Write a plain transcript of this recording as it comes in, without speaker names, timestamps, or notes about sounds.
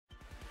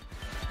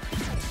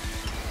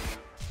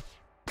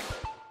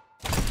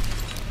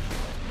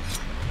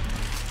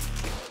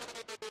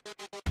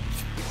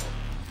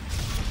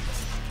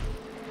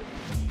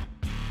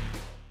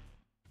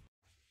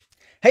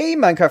Hey,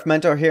 Minecraft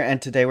Mentor here,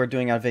 and today we're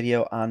doing a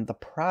video on the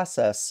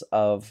process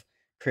of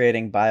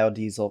creating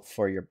biodiesel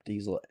for your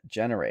diesel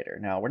generator.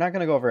 Now, we're not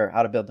going to go over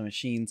how to build the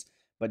machines,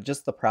 but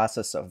just the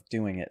process of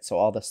doing it, so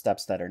all the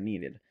steps that are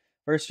needed.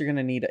 First, you're going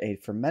to need a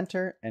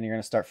fermenter, and you're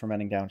going to start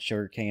fermenting down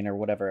sugarcane or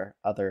whatever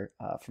other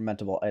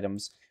fermentable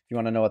items. If you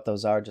want to know what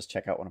those are, just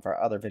check out one of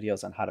our other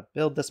videos on how to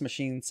build this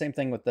machine. Same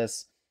thing with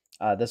this.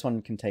 This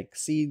one can take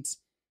seeds,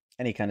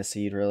 any kind of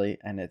seed really,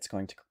 and it's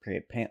going to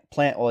create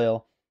plant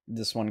oil.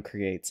 This one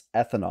creates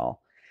ethanol.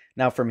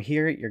 Now from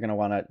here, you're going to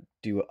want to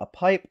do a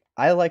pipe.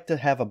 I like to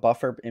have a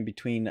buffer in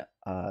between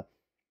the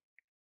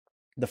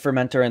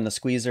fermenter and the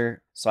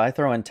squeezer. So I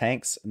throw in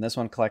tanks, and this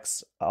one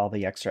collects all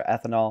the extra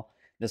ethanol.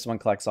 This one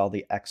collects all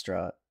the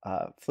extra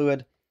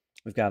fluid.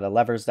 We've got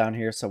levers down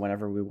here, so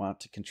whenever we want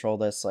to control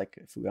this, like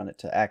if we want it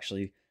to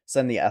actually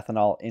send the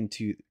ethanol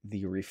into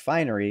the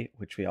refinery,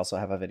 which we also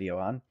have a video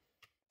on,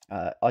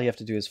 all you have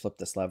to do is flip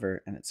this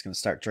lever, and it's going to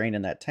start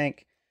draining that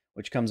tank,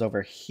 which comes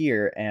over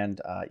here,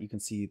 and you can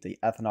see the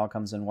ethanol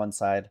comes in one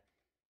side,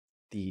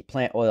 the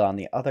plant oil on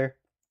the other.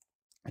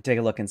 Take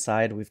a look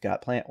inside. We've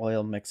got plant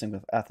oil mixing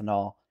with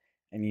ethanol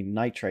and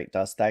nitrate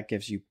dust. That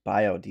gives you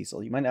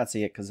biodiesel. You might not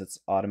see it because it's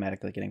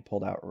automatically getting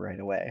pulled out right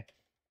away.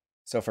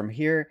 So from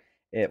here,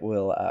 it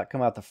will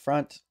come out the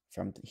front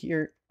from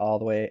here all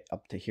the way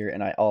up to here.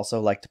 And I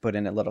also like to put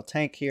in a little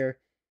tank here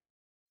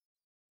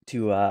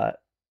to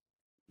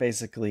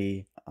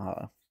basically,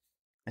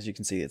 as you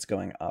can see, it's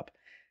going up.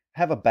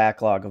 Have a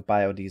backlog of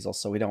biodiesel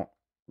so we don't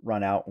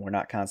run out and we're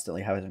not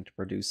constantly having to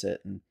produce it.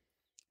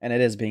 And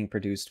it is being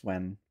produced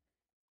when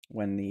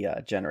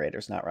the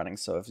generator's not running.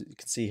 So if you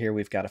can see here,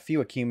 we've got a few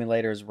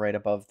accumulators right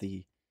above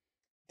the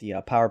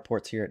power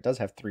ports here. It does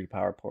have 3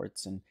 power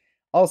ports, and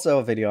also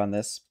a video on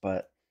this,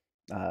 but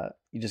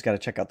you just got to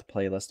check out the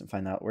playlist and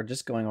find out. We're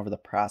just going over the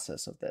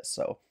process of this.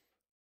 So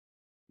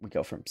we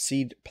go from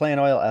seed, plant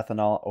oil,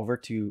 ethanol over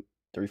to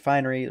the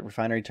refinery. The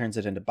refinery turns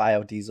it into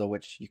biodiesel,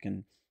 which you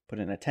can put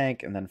in a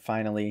tank, and then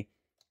finally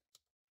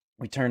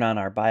we turn on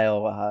our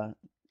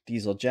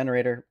biodiesel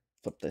generator,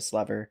 flip this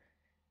lever,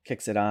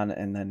 kicks it on,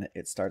 and then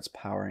it starts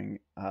powering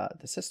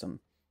the system.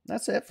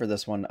 That's it for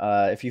this one.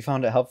 If you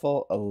found it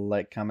helpful,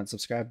 like, comment,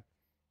 subscribe.